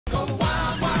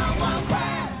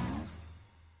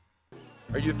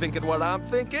Are you thinking what I'm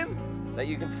thinking? That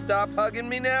you can stop hugging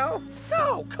me now?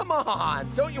 No, come on.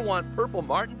 Don't you want Purple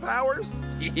Martin powers?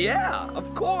 Yeah,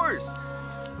 of course.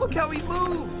 Look how he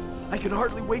moves. I can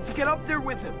hardly wait to get up there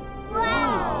with him.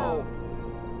 Wow!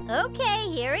 Okay,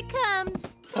 here it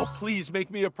comes. Oh, please make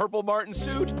me a Purple Martin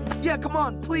suit. Yeah, come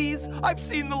on, please. I've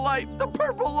seen the light, the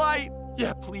purple light.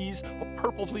 Yeah, please. Oh,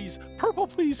 purple, please. Purple,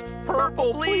 please.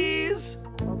 Purple, please.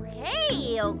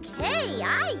 Okay.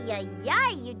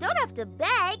 Ay, you don't have to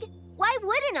beg. Why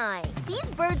wouldn't I? These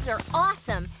birds are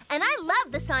awesome, and I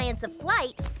love the science of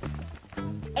flight.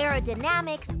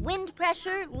 Aerodynamics, wind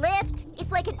pressure, lift.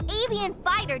 It's like an avian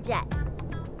fighter jet.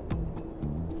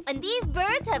 And these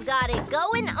birds have got it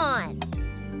going on.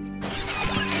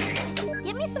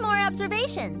 Give me some more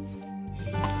observations.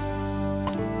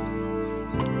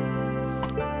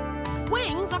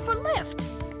 Wings are for lift.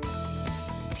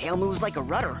 Tail moves like a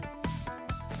rudder.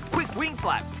 Quick wing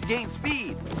flaps to gain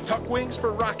speed. Tuck wings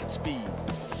for rocket speed.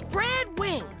 Spread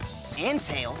wings. And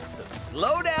tail. To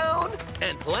slow down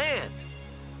and land.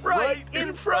 Right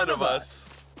in front of us.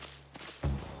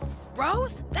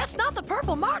 Rose, that's not the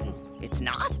Purple Martin. It's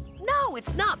not? No,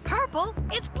 it's not purple.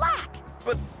 It's black.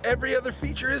 But every other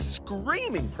feature is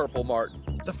screaming Purple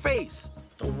Martin. The face,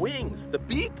 the wings, the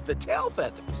beak, the tail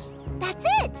feathers. That's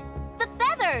it! The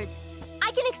feathers!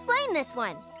 I can explain this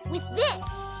one. With this.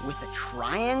 With a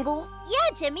triangle?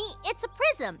 Yeah, Jimmy, it's a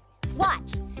prism.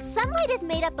 Watch. Sunlight is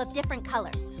made up of different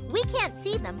colors. We can't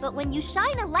see them, but when you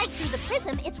shine a light through the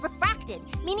prism, it's refracted,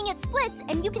 meaning it splits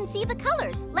and you can see the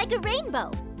colors, like a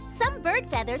rainbow. Some bird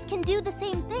feathers can do the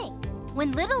same thing.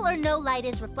 When little or no light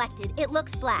is reflected, it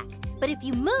looks black. But if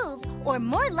you move or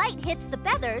more light hits the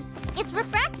feathers, it's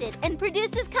refracted and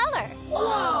produces color.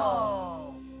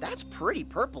 Whoa! That's pretty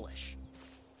purplish.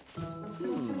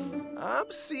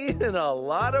 I'm seeing a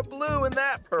lot of blue in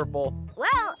that purple.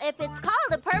 Well, if it's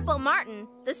called a Purple Martin,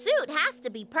 the suit has to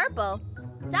be purple.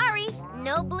 Sorry,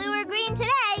 no blue or green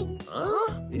today.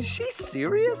 Huh? Is she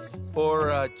serious?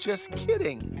 Or just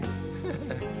kidding?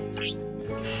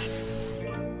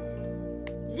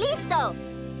 Listo!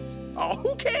 Oh,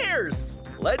 who cares?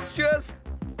 Let's just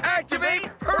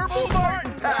activate Purple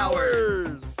Martin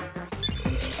powers!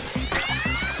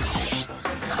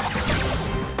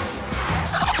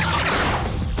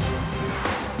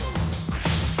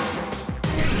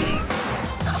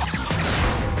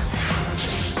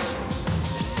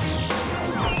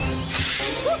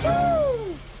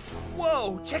 Woohoo!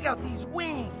 Whoa, check out these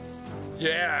wings!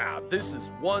 Yeah, this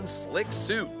is one slick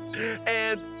suit.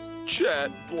 And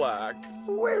jet black.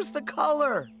 Where's the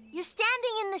color? You're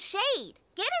standing in the shade.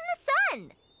 Get in the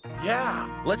sun.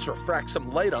 Yeah, let's refract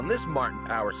some light on this Martin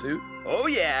power suit. Oh,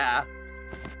 yeah.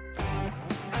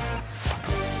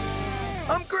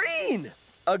 I'm green.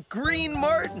 A green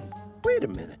Martin. Wait a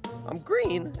minute. I'm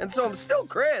green, and so I'm still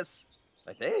Chris.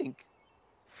 I think.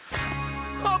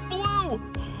 I'm blue.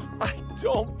 I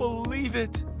don't believe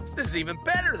it. This is even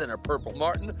better than a Purple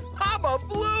Martin. I'm a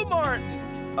blue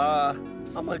Martin.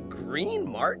 I'm a green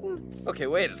Martin? Okay,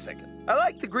 wait a second. I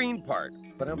like the green part,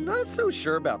 but I'm not so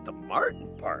sure about the Martin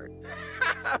part.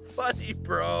 Funny,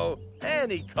 bro.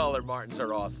 Any color Martins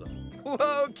are awesome.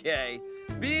 Okay,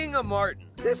 being a Martin,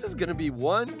 this is gonna be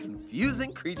one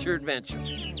confusing creature adventure.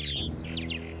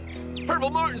 Purple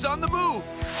Martin's on the move.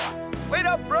 Wait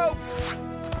up, bro.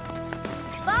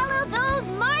 Follow those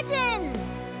Martins!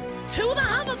 To the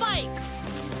hover bikes.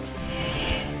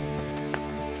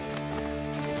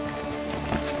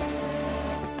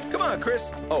 Come on,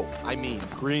 Chris. Oh, I mean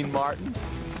Green Martin.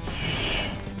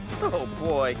 Oh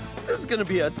boy, this is gonna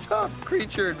be a tough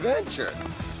creature adventure.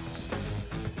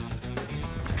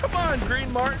 Come on,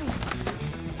 Green Martin.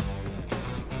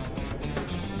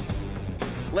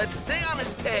 Let's stay on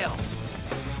his tail.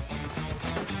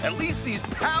 At least these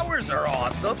powers are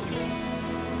awesome.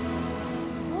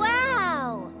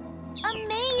 Wow!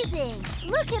 Amazing!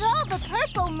 Look at all the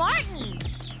Purple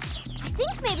Martins. I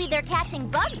think maybe they're catching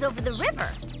bugs over the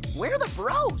river. Where are the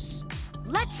bros?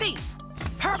 Let's see.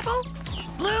 Purple,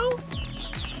 blue,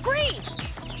 green.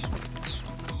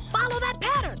 Follow that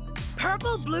pattern.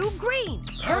 Purple, blue, green.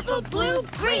 Purple, blue,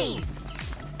 green.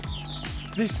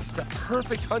 This is the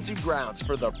perfect hunting grounds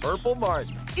for the Purple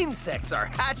Martin. Insects are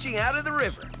hatching out of the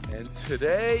river. And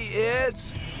today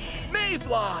it's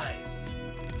mayflies.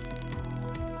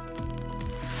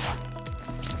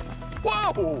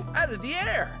 Whoa, out of the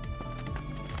air.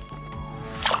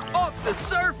 Off the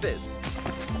surface.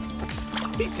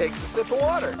 He takes a sip of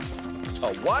water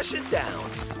to wash it down.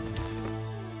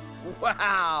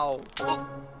 Wow. Oh,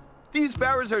 these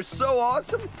powers are so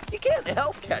awesome, you can't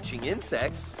help catching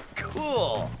insects.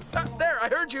 Cool. There, I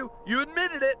heard you. You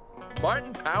admitted it.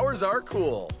 Martin powers are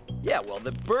cool. Yeah, well,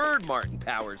 the bird martin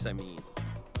powers, I mean.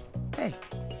 Hey,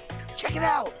 check it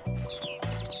out.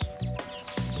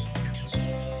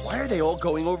 Why are they all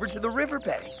going over to the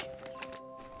riverbank?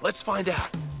 Let's find out.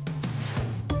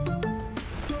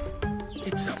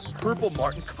 It's a purple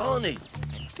martin colony.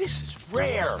 This is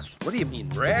rare. What do you mean,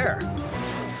 rare?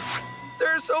 There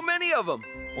are so many of them.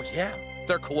 Well, yeah,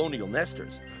 they're colonial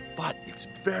nesters, but it's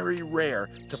very rare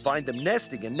to find them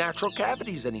nesting in natural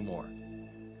cavities anymore.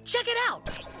 Check it out.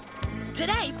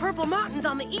 Today, purple martins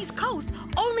on the East Coast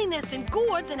only nest in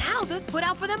gourds and houses put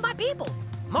out for them by people.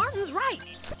 Martin's right.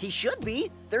 He should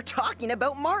be. They're talking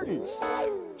about martins.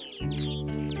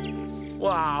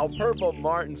 Wow, purple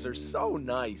martins are so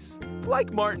nice,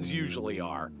 like martins usually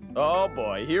are. Oh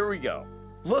boy, here we go.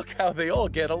 Look how they all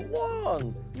get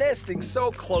along, nesting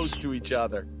so close to each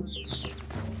other.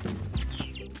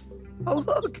 Oh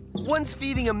look, one's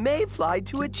feeding a mayfly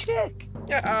to a chick.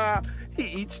 He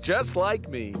eats just like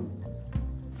me.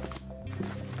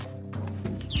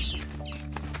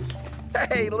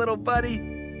 Hey, little buddy.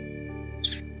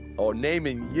 Oh,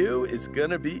 naming you is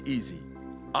gonna be easy.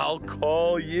 I'll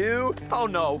call you... Oh,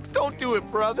 no, don't do it,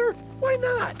 brother. Why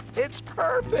not? It's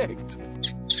perfect.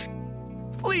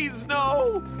 Please,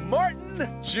 no.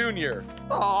 Martin Jr.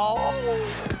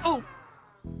 Oh.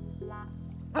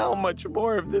 How much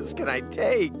more of this can I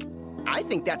take? I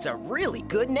think that's a really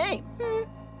good name.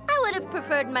 I would have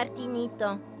preferred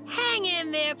Martinito. Hang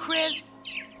in there, Chris.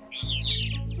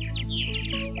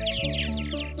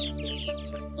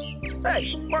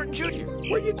 Hey, Martin Jr.,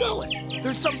 where you going?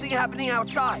 There's something happening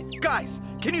outside. Guys,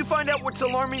 can you find out what's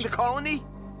alarming the colony?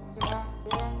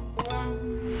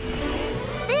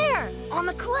 There! On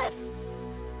the cliff.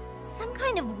 Some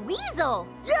kind of weasel.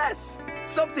 Yes,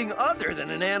 something other than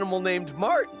an animal named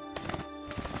Martin.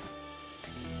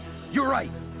 You're right.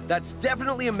 That's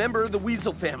definitely a member of the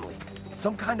weasel family.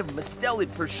 Some kind of mustelid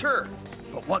for sure.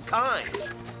 But what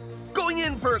kind? Going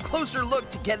in for a closer look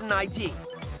to get an ID.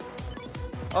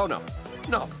 Oh, no.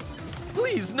 No.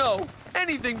 Please, no.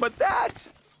 Anything but that.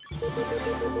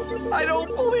 I don't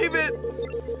believe it.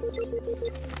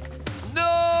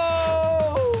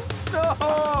 No! No!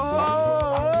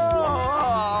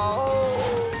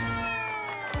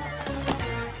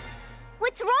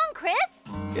 What's wrong, Chris?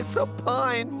 It's a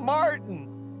pine martin.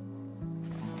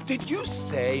 Did you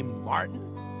say martin?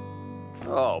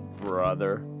 Oh,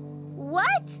 brother.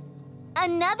 What?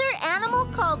 Another animal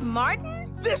called Martin?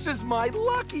 This is my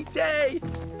lucky day!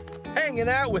 Hanging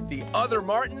out with the other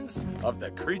martins of the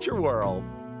creature world.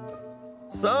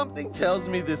 Something tells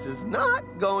me this is not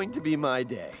going to be my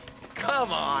day.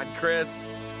 Come on, Chris.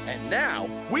 And now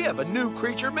we have a new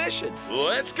creature mission.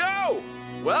 Let's go!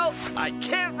 Well, I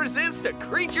can't resist a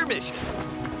creature mission.